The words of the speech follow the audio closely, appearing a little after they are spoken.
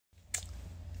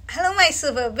my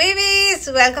super babies,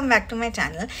 welcome back to my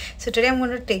channel. So today I'm going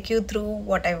to take you through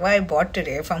whatever I bought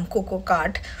today from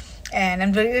Cococart, and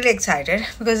I'm really excited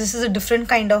because this is a different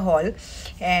kind of haul.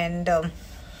 And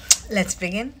let's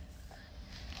begin.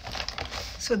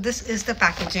 So this is the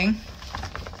packaging,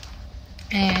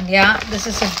 and yeah, this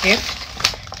is a gift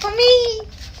for me,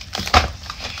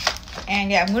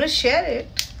 and yeah, I'm going to share it.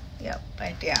 Yeah,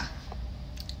 but yeah,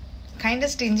 kind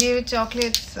of stingy with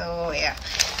chocolates, so yeah.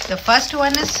 The first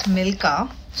one is Milka.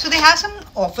 So they have some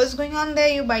offers going on there.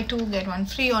 You buy 2 get 1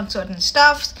 free on certain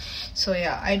stuffs. So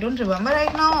yeah, I don't remember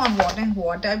right now on what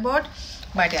I bought,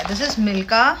 but yeah, this is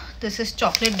Milka. This is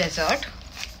chocolate dessert,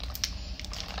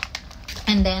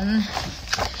 and then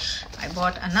I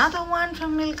bought another one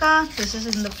from Milka. This is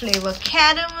in the flavor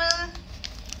caramel.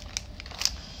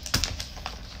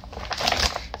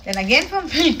 Then again from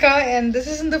Milka, and this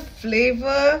is in the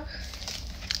flavor.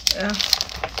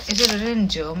 Is it written in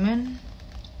German?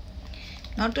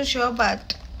 Not too sure,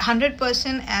 but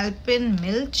 100% Alpine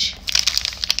Milch.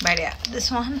 But yeah, this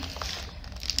one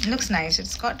looks nice.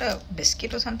 It's got a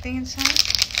biscuit or something inside.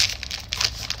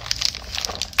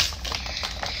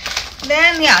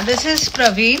 Then yeah, this is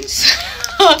Praveen's.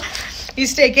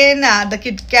 He's taken the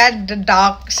Kit Kat, the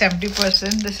dark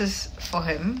 70%. This is for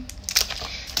him.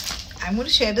 I'm going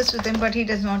to share this with him, but he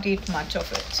does not eat much of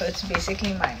it, so it's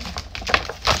basically mine.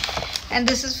 And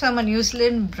this is from a New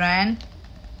Zealand brand,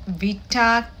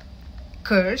 Vitakers.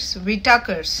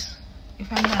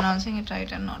 If I'm pronouncing it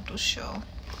right, I'm not too sure.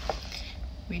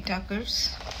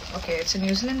 Vitakers. Okay, it's a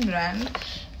New Zealand brand,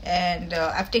 and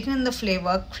I've taken in the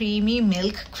flavor creamy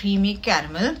milk, creamy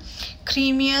caramel,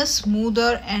 creamier,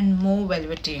 smoother, and more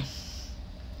velvety.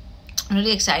 I'm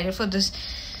really excited for this.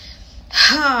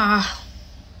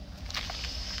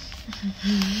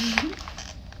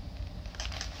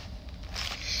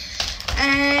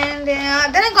 And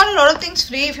then I got a lot of things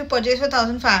free. If you purchase for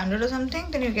 1,500 or something,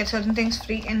 then you get certain things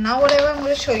free. And now whatever I'm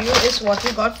going to show you is what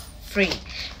we got free.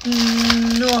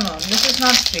 No, this is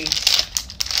not free.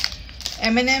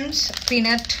 M&M's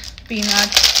peanut.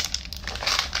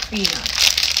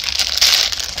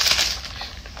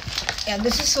 Yeah,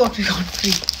 this is what we got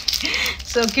free.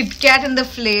 So Kit Kat in the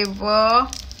flavor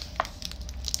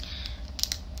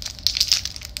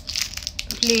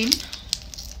plain.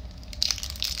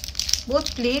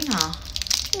 Both plain, huh?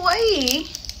 Why?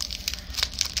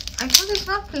 I thought it's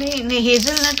not plain.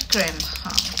 Hazelnut cream.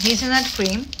 Hazelnut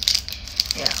cream.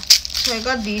 Yeah. So I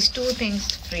got these 2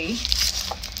 things free.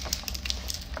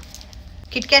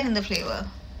 Kit Kat in the flavor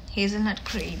hazelnut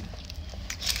cream.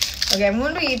 Okay, I'm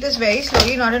going to eat this very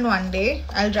slowly, not in one day.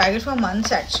 I'll drag it for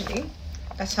months actually.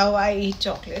 That's how I eat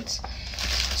chocolates.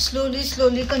 Slowly,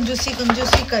 kanjusi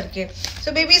karke.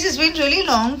 So babies, it's been really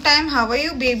long time. How are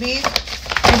you babies?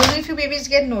 I don't know if you babies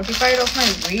get notified of my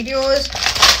videos.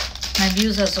 My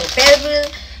views are so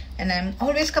terrible, and I'm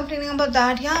always complaining about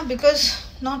that. Yeah, because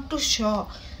not too sure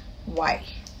why.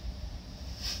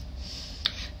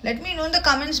 Let me know in the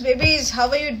comments, babies. How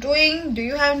are you doing? Do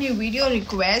you have any video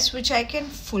requests which I can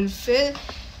fulfill?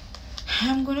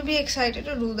 I'm going to be excited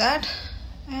to do that.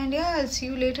 And yeah, I'll see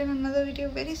you later in another video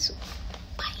very soon.